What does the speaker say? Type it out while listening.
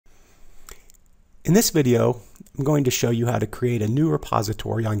In this video, I'm going to show you how to create a new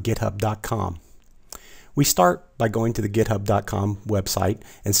repository on github.com. We start by going to the github.com website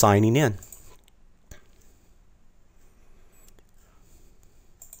and signing in.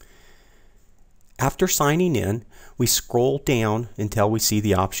 After signing in, we scroll down until we see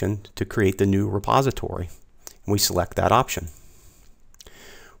the option to create the new repository, and we select that option.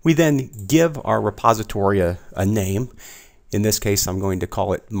 We then give our repository a name. In this case, I'm going to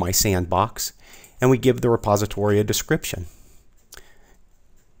call it My Sandbox, and we give the repository a description.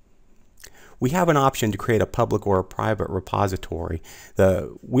 We have an option to create a public or a private repository.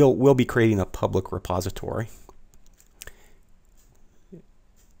 We'll be creating a public repository.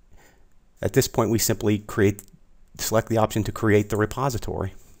 At this point, we simply select the option to create the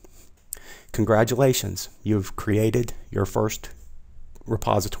repository. Congratulations, you've created your first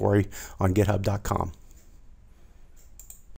repository on github.com.